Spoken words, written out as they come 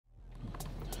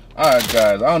Alright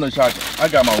guys, I don't know if y'all, I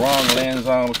got my wrong lens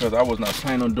on because I was not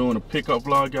planning on doing a pickup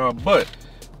vlog, y'all, but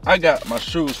I got my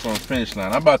shoes from Finish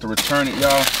Line. I'm about to return it,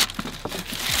 y'all.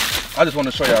 I just want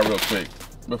to show y'all real quick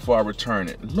before I return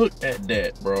it. Look at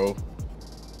that, bro.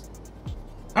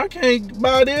 I can't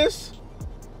buy this.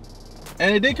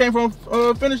 And it did came from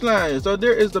Finish Line. So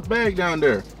there is the bag down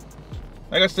there.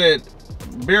 Like I said,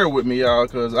 bear with me, y'all,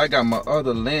 because I got my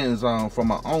other lens on for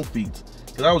my own feet.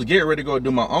 Because I was getting ready to go do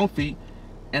my own feet.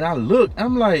 And I look,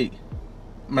 I'm like,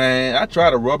 man, I tried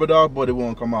to rub it off, but it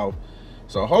won't come off.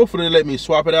 So hopefully they let me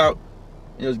swap it out.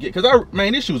 Because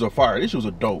man, these shoes are fire. These shoes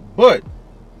are dope. But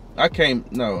I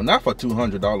can't, no, not for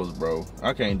 $200, bro.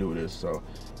 I can't do this. So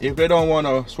if they don't want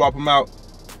to swap them out,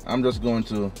 I'm just going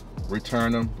to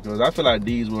return them. Because I feel like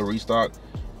these will restock.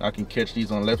 I can catch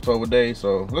these on leftover days.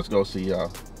 So let's go see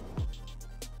y'all.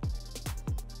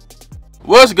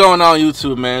 What's going on,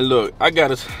 YouTube, man? Look, I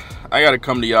gotta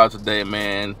come to y'all today,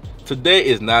 man. Today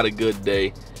is not a good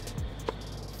day.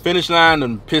 Finish Line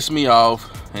done pissed me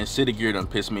off, and City Gear done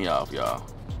pissed me off, y'all.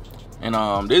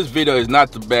 And this video is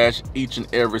not to bash each and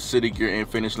every City Gear and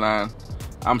Finish Line.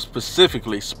 I'm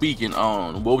specifically speaking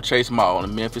on WOLFCHASE Mall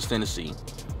in Memphis, Tennessee.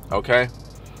 Okay?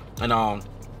 And I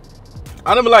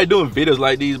never like doing videos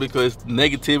like these because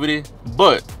negativity,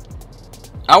 but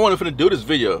I wanted to do this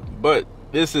video, but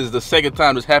this is the second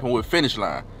time this happened with Finish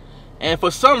Line. And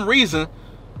for some reason,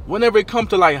 whenever it comes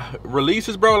to like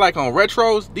releases, bro, like on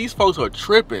retros, these folks are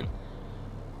tripping.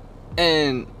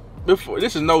 And before,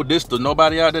 this is no diss to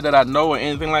nobody out there that I know or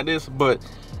anything like this, but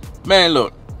man,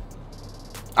 look,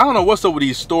 I don't know what's up with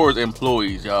these stores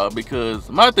employees, y'all, because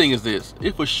my thing is this: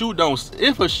 if a shoe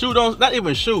don't, not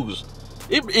even shoes,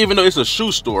 even though it's a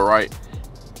shoe store, right?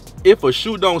 If a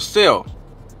shoe don't sell,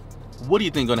 what do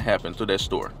you think gonna happen to that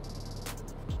store?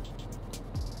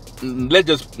 Let's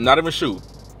just, not even shoe.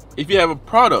 If you have a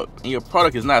product and your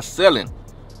product is not selling,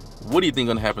 what do you think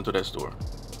gonna happen to that store?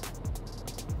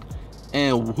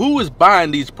 And who is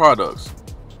buying these products?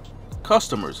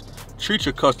 Customers. Treat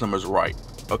your customers right,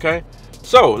 okay?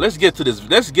 So let's get to this.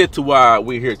 Let's get to why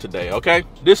we're here today, okay?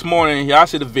 This morning, y'all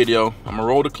see the video. I'm gonna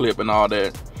roll the clip and all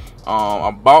that.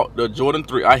 I bought the Jordan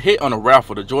 3. I hit on a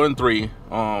raffle the Jordan 3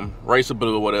 Racer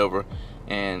Blue or whatever.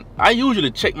 And I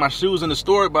usually check my shoes in the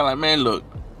store, but like, man, look,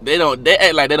 they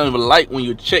act like they don't even like when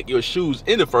you check your shoes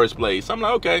in the first place. So I'm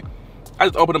like, okay. I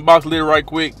just open the box lid right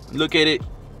quick, look at it,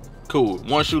 cool.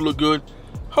 One shoe look good,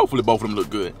 hopefully both of them look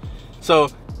good. So,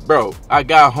 bro, I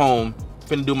got home,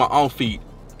 finna do my own feet.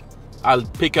 I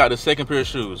pick out the second pair of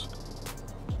shoes.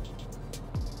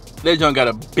 That junk got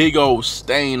a big old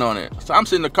stain on it. So I'm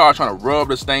sitting in the car trying to rub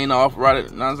the stain off, right?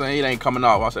 You know what I'm saying? It ain't coming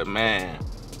off. I said, man.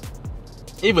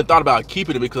 Even thought about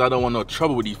keeping it because I don't want no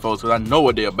trouble with these folks because I know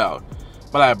what they're about.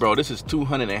 But like, bro, this is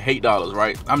 $208,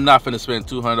 right? I'm not finna spend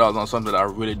 $200 on something that I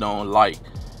really don't like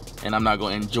and I'm not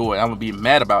gonna enjoy. I'm gonna be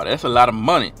mad about it. That's a lot of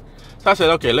money. So I said,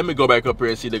 okay, let me go back up here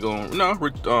and see they're gonna, you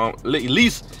know, at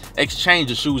least exchange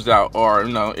the shoes out, or,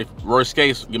 you know, if worst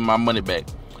case, give me my money back.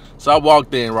 So I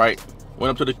walked in, right?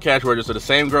 Went up to the cash register, the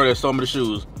same girl that sold me the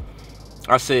shoes.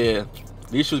 I said,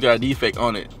 these shoes got a defect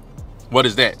on it. What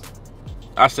is that?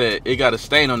 I said, it got a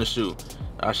stain on the shoe.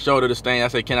 I showed her the stain. I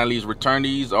said, can I at least return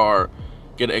these or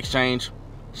get an exchange?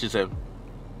 She said,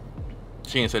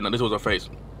 she ain't said no. This was her face.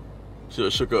 She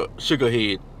shook her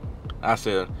head. I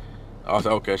said,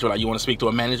 okay. She was like, you want to speak to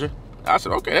a manager? I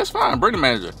said, okay, that's fine. Bring the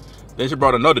manager. Then she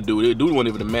brought another dude. The dude wasn't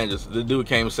even the manager. The dude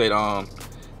came and said,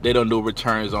 they don't do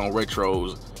returns on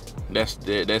retros.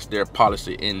 That's their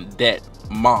policy in that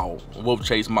mall,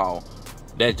 WOLFCHASE Mall.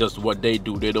 That's just what they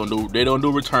do. They don't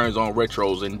do returns on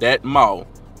retros in that mall.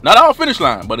 Not all Finish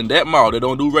Line, but in that mall, they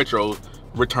don't do retros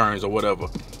returns or whatever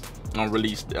on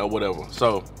release or whatever.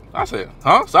 So I said,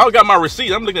 huh? So I got my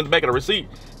receipt. I'm looking at the back of the receipt.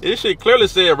 This shit clearly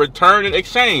said return and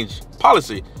exchange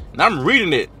policy, and I'm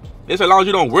reading it. It said as long as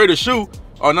you don't wear the shoe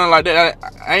or nothing like that.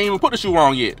 I ain't even put the shoe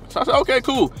wrong yet. So I said, okay,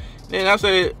 cool. Then I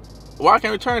said, well, I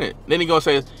can't return it. Then he gonna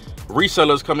say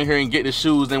resellers come in here and get the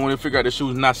shoes. Then when they figure out the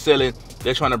shoes not selling,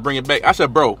 they're trying to bring it back. I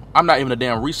said, bro, I'm not even a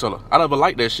damn reseller. I don't even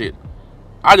like that shit.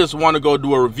 I just want to go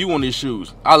do a review on these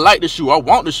shoes. I like the shoe. I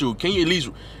want the shoe. Can you at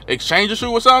least exchange the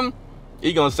shoe or something?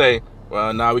 He gonna say,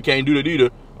 well, nah, we can't do that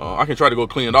either. I can try to go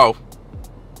clean it off.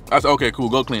 I said, okay, cool,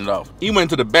 go clean it off. He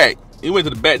went to the back. He went to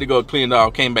the back to go clean it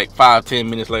off. Came back 5-10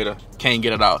 minutes later. Can't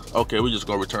get it off. Okay, we just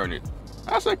gonna return it.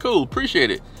 I said, cool, appreciate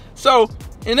it. So,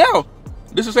 and now,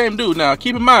 this is the same dude. Now,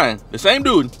 keep in mind, the same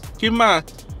dude. Keep in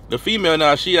mind, the female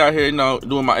now, she out here, you know,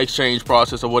 doing my exchange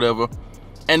process or whatever.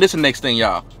 And this is the next thing,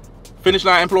 y'all. Finish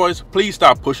Line employees, please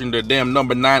stop pushing the damn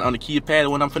number 9 on the keypad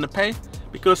when I'm finna pay,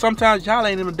 because sometimes y'all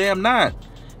ain't even damn 9.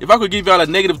 If I could give y'all a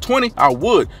 -20, I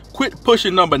would. Quit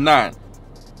pushing number 9.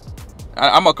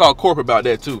 I'm gonna call corporate about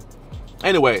that too.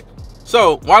 Anyway,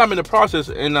 so while I'm in the process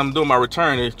and I'm doing my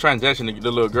return and transaction,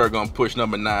 the little girl gonna push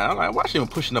number 9. I'm like, why she even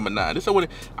pushing number 9?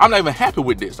 I'm not even happy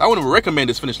with this. I wouldn't even recommend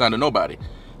this finish line to nobody.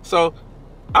 So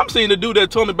I'm seeing the dude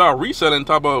that told me about reselling,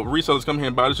 talk about resellers come here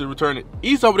and buy this and return it.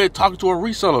 He's over there talking to a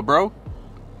reseller, bro.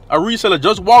 A reseller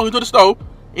just walked into the store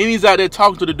and he's out there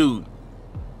talking to the dude.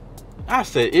 I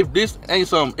said, if this ain't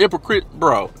some hypocrite,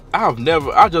 bro,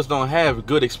 I just don't have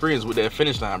good experience with that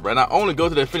finish line, bro. And I only go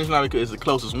to that finish line because it's the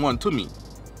closest one to me.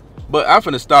 But I'm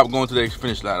finna stop going to that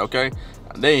finish line, okay?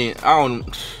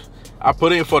 I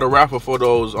put in for the raffle for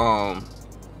those,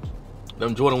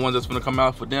 them Jordan ones that's finna come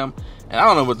out for them. And I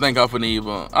don't even think I'm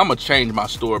gonna change my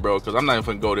store, bro, because I'm not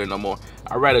even finna go there no more.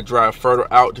 I'd rather drive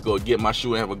further out to go get my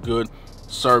shoe and have a good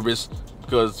service,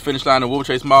 because finish line in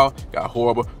WOLFCHASE Mall got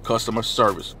horrible customer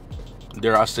service.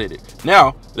 There, I said it.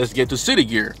 Now let's get to City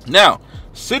Gear. Now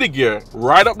City Gear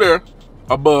right up there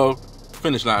above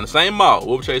finish line, the same mall,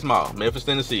 WOLFCHASE Mall, Memphis,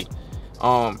 Tennessee.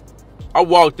 I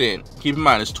walked in. Keep in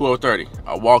mind it's 12:30.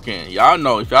 I walk in. Y'all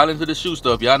know, if y'all into the shoe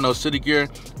stuff, y'all know City Gear,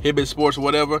 Hibbett Sports, or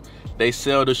whatever, they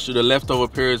sell the leftover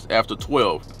pairs after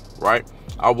 12, right?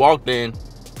 I walked in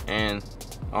and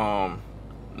you know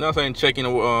what I'm saying, checking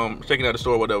out the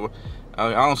store or whatever.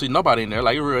 I don't see nobody in there.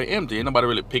 Like, it's real empty. Ain't nobody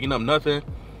really picking up nothing.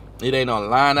 It ain't on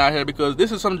line out here because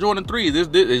this is some Jordan 3s.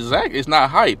 It's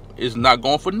not hype. It's not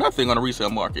going for nothing on the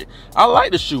resale market. I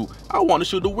like the shoe. I want the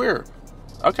shoe to wear.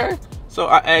 Okay? So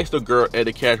I asked the girl at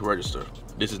the cash register.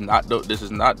 This is not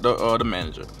the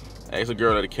manager. I asked the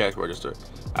girl at the cash register.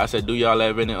 I said, do y'all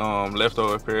have any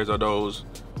leftover pairs of those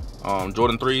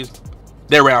Jordan 3s?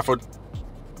 They're raffled.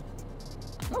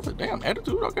 I said, damn,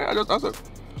 attitude. Okay.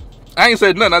 I ain't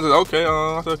said nothing. I said, okay.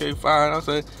 I said, okay, fine. I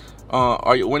said,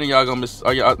 when are y'all gonna miss?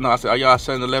 I said, are y'all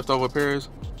selling the leftover pairs?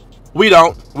 We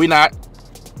not.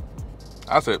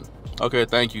 I said, okay,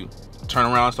 thank you. Turn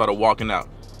around and started walking out.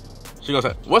 She goes,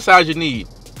 what size you need?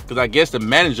 Because I guess the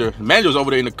manager's over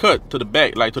there in the cut to the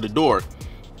back, like to the door,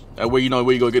 where you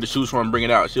go get the shoes from and bring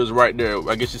it out. She was right there.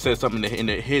 I guess she said something in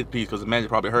the headpiece because the manager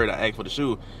probably heard I asked for the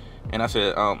shoe. And I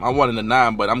said, I wanted a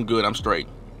 9, but I'm good, I'm straight.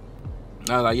 And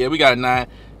I was like, yeah, we got a 9.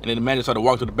 And then the manager started to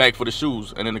walk to the back for the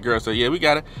shoes. And then the girl said, yeah, we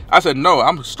got it. I said, no,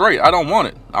 I'm straight. I don't want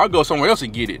it. I'll go somewhere else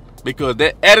and get it. Because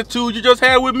that attitude you just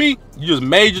had with me, you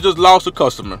just lost a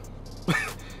customer.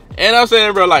 And I'm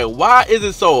saying, bro, like, why is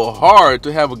it so hard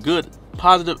to have a good,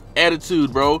 positive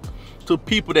attitude, bro, to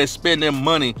people that spend their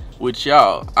money with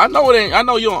y'all? I know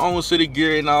you don't own City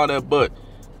Gear and all that, but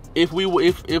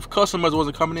if customers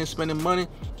wasn't coming in spending money,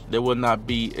 there would not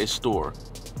be a store.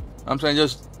 I'm saying,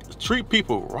 just treat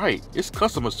people right. It's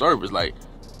customer service. Like,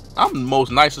 I'm the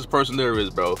most nicest person there is,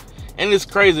 bro. And it's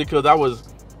crazy because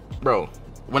bro,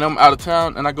 when I'm out of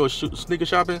town and I go sneaker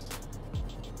shopping,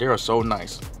 they are so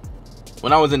nice.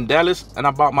 When I was in Dallas and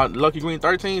I bought my Lucky Green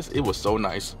 13s, it was so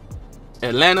nice.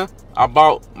 Atlanta, I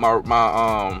bought my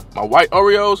white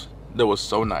Oreos. That was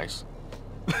so nice.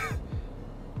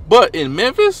 But in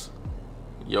Memphis,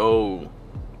 yo.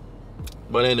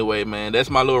 But anyway, man,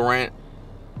 that's my little rant.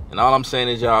 And all I'm saying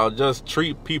is, y'all, just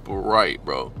treat people right,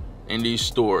 bro, in these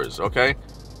stores, okay?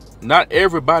 Not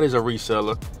everybody's a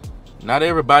reseller. Not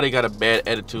everybody got a bad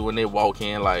attitude when they walk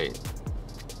in. Like,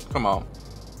 come on.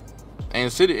 And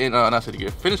not City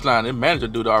Gear, Finish Line, the manager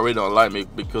dude already don't like me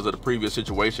because of the previous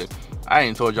situation. I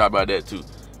ain't told y'all about that too.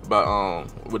 But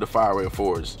with the Fire Red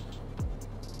Fords.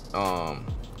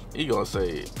 He gonna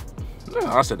say, no,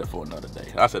 I said that for another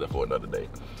day.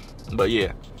 But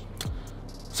yeah.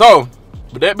 So,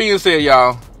 with that being said,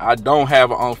 y'all, I don't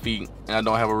have an on feet and I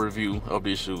don't have a review of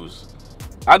these shoes.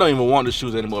 I don't even want the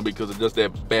shoes anymore because of just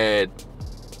that bad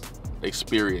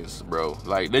experience, bro.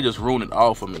 Like, they just ruined it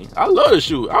all for me. I love the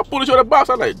shoe. I pulled the shoe out of the box.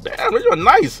 I was like, damn, these are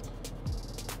nice.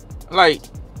 Like,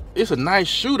 it's a nice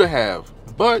shoe to have.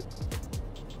 But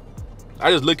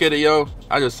I just look at it, yo.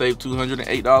 I just saved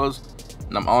 $208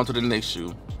 and I'm on to the next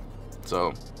shoe.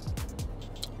 So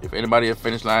if anybody at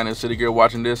Finish Line and City Gear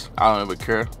watching this, I don't even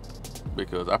care,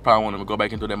 because I probably won't even go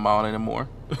back into that mall anymore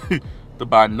to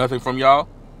buy nothing from y'all.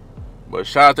 But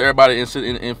shout out to everybody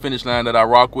in Finish Line that I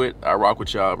rock with. I rock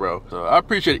with y'all, bro. So I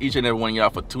appreciate each and every one of y'all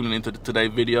for tuning into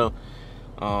today's video.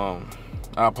 I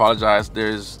apologize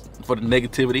for the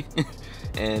negativity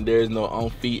and there's no on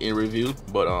feet in review.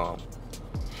 But I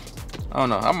don't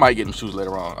know. I might get them shoes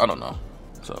later on. I don't know.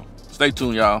 So stay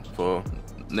tuned, y'all, for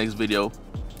next video.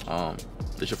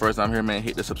 If it's your first time here, man,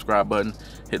 hit the subscribe button,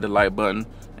 hit the like button,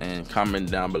 and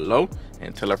comment down below.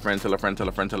 And tell a friend, tell a friend, tell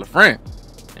a friend, tell a friend.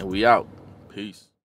 And we out. Peace.